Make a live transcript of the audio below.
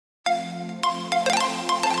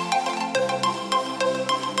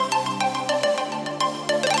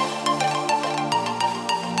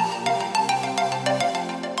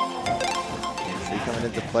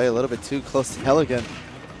play a little bit too close to Elegant.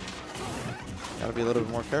 Got to be a little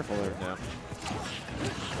bit more careful there. Yeah.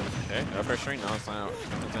 Okay, up air string. No, it's not.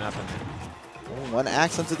 Nothing happened. Oh, one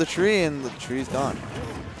axe onto the tree, and the tree's gone.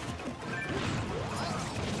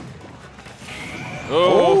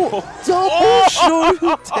 Oh! Double short.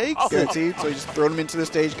 Who takes it? Guaranteed. So he just thrown him into the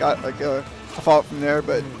stage, got like a fault from there,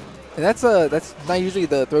 but. And that's not usually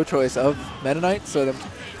the throw choice of Meta Knight, so they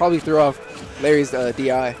probably threw off Larry's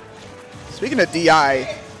DI. Speaking of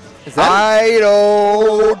DI, Is that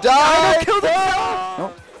Idol died. killed himself?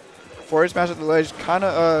 Nope. Forward smash at the ledge, kind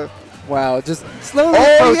of. Wow, just slowly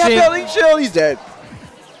Oh, approaching. yeah, belly chill. He's dead.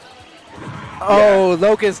 Oh,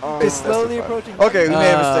 Locust Oh, is that's slowly the fun. approaching. Okay, we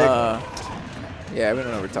made a mistake. Yeah, we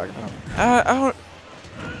don't know what we're talking about. I don't.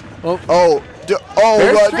 Oh,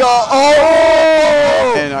 Bear God, string? God,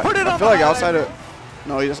 oh! And Put it I on feel the like outside line. of,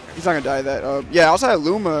 no, he's not gonna die of that. Yeah, outside of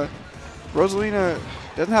Luma, Rosalina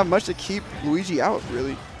doesn't have much to keep Luigi out,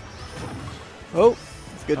 really. Oh,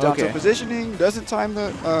 Good down tilt Okay. positioning, doesn't time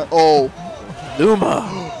the, oh,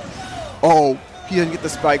 Luma. oh, he doesn't get the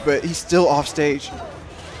spike, but he's still off stage.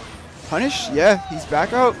 Punish, yeah, he's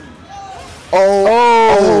back out.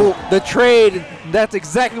 Oh, the trade. That's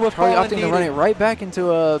exactly what Probably Fallen opting needed. to run it right back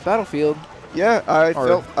into a battlefield. Yeah, I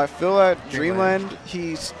Or feel that Dreamland. Dreamland,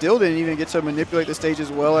 he still didn't even get to manipulate the stage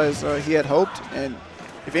as well as he had hoped. And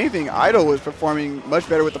if anything, Idol was performing much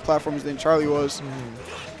better with the platforms than Charlie was.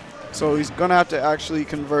 So he's going to have to actually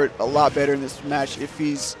convert a lot better in this match if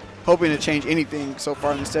he's hoping to change anything so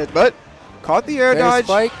far in the set. But caught the air dodge.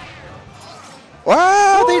 Spike.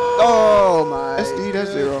 Wow! Oh my. SD does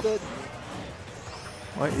zero.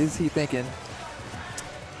 What is he thinking?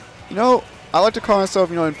 You know, I like to call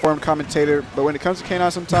myself, informed commentator, but when it comes to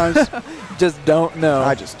K9 sometimes, Just don't know.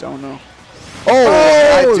 I just don't know.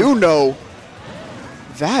 Oh, I do know.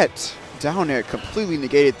 That down air completely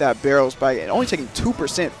negated that barrel spike and only taking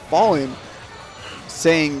 2% falling,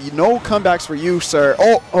 saying, no comebacks for you, sir.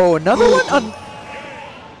 Oh, another one?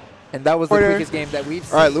 And that was the Order. quickest game that we've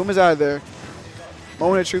seen. All right, Luma's out of there.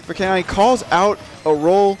 Moment of truth for K9. He calls out a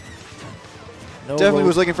roll. No Definitely roll.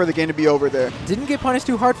 was looking for the game to be over there. Didn't get punished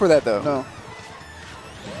too hard for that, though. No.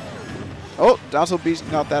 Oh, down tilt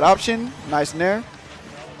beating out that option. Nice in there.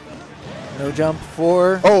 No jump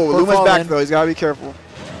for Oh, for Luma's back, Fallen. though. He's got to be careful.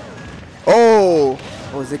 Oh.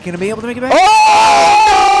 Oh, is it going to be able to make it back?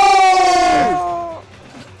 Oh!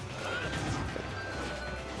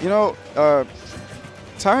 You know,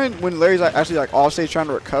 Tyrant, when Larry's actually off stage trying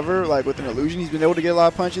to recover, with an illusion, he's been able to get a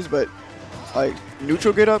lot of punches, but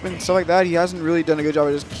neutral get up and stuff like that, he hasn't really done a good job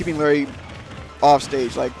of just keeping Larry off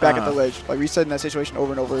stage, back at the ledge, resetting that situation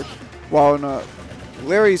over and over. While in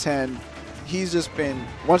Larry's hand, he's just been,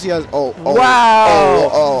 once he has,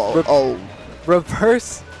 Wow!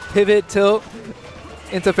 Reverse pivot tilt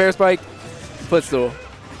into fair spike footstool.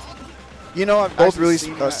 Both really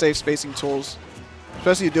safe spacing tools,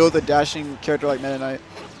 especially to deal with a dashing character like Meta Knight.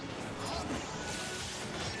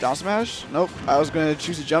 Down smash? Nope. I was going to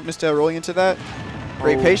choose to jump instead of rolling into that.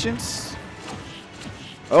 Great patience.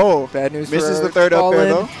 Oh, Bad news misses for the third up air, Fallen.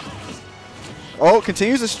 though. Oh,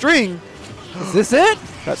 continues the string. Is this it?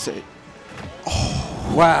 That's it.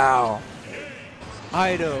 Wow.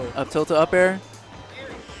 Ido. Up tilt to up air.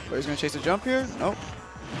 But he's going to chase the jump here? Nope.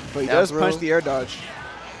 But he Down does throw. punch the air dodge.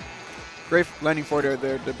 Great landing forward air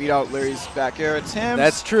there to beat out Larry's back air attempts.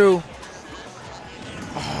 That's true.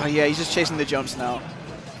 Oh, yeah, he's just chasing the jumps now.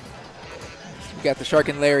 We got the Shark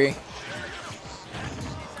and Larry.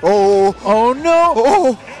 Oh. Oh,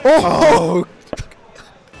 no. Oh.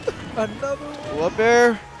 Another one. Up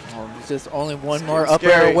air. Oh, there's just only one It's more getting up air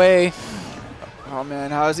scary. away. Oh, man,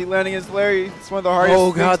 how is he landing against Larry? It's one of the hardest Oh,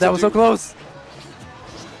 things God, that to was do. so close.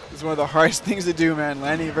 It's one of the hardest things to do, man.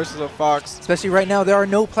 Landing versus a Fox. Especially right now, there are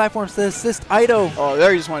no platforms to assist Ido. Oh,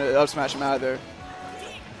 there you just wanted to up smash him out of there.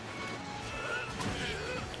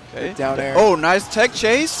 Okay. Down air. Oh, nice tech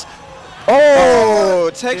chase.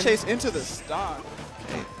 Oh, tech chase into the stock.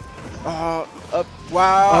 Okay. Up.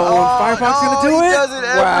 Wow. Oh, Firefox gonna do he it? does it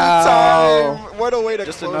every Wow. time. What a way to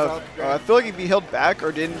Just close enough. out the I feel like if he held back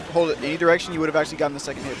or didn't hold it any direction, you would have actually gotten the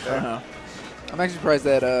second hit there. I'm actually surprised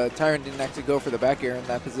that Tyrant didn't actually go for the back air in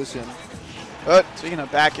that position. But speaking of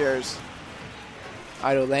back airs,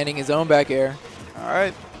 Ido landing his own back air. all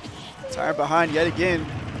right. Tyrant behind yet again.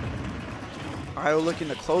 Io looking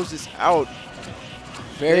to close this out.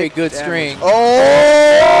 Very Big good damage. string.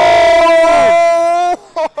 Oh!